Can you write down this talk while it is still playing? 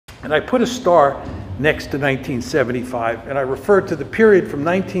And I put a star next to 1975, and I referred to the period from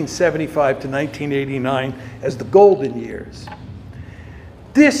 1975 to 1989 as the golden years.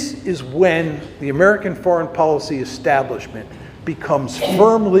 This is when the American foreign policy establishment becomes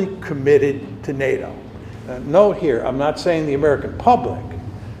firmly committed to NATO. Note here, I'm not saying the American public,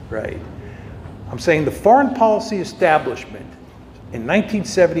 right? I'm saying the foreign policy establishment in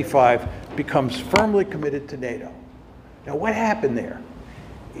 1975 becomes firmly committed to NATO. Now, what happened there?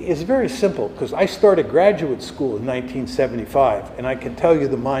 It's very simple, because I started graduate school in 1975, and I can tell you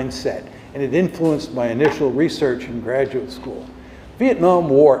the mindset, and it influenced my initial research in graduate school. Vietnam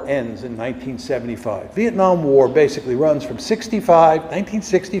War ends in 1975. Vietnam War basically runs from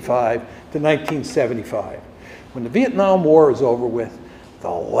 1965 to 1975. When the Vietnam War is over with, the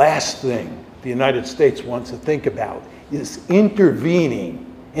last thing the United States wants to think about is intervening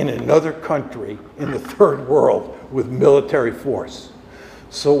in another country in the third world with military force.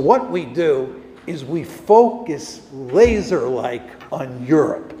 So what we do is we focus laser-like on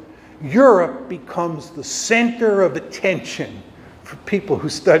Europe. Europe becomes the center of attention for people who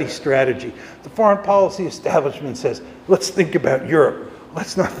study strategy. The foreign policy establishment says, let's think about Europe.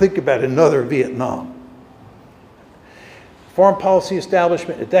 Let's not think about another Vietnam. Foreign policy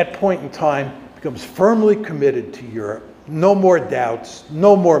establishment at that point in time becomes firmly committed to Europe. No more doubts,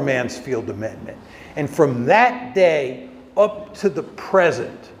 no more Mansfield Amendment. And from that day up to the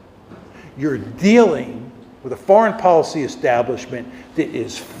present, you're dealing with a foreign policy establishment that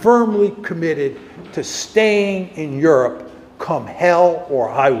is firmly committed to staying in Europe come hell or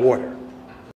high water.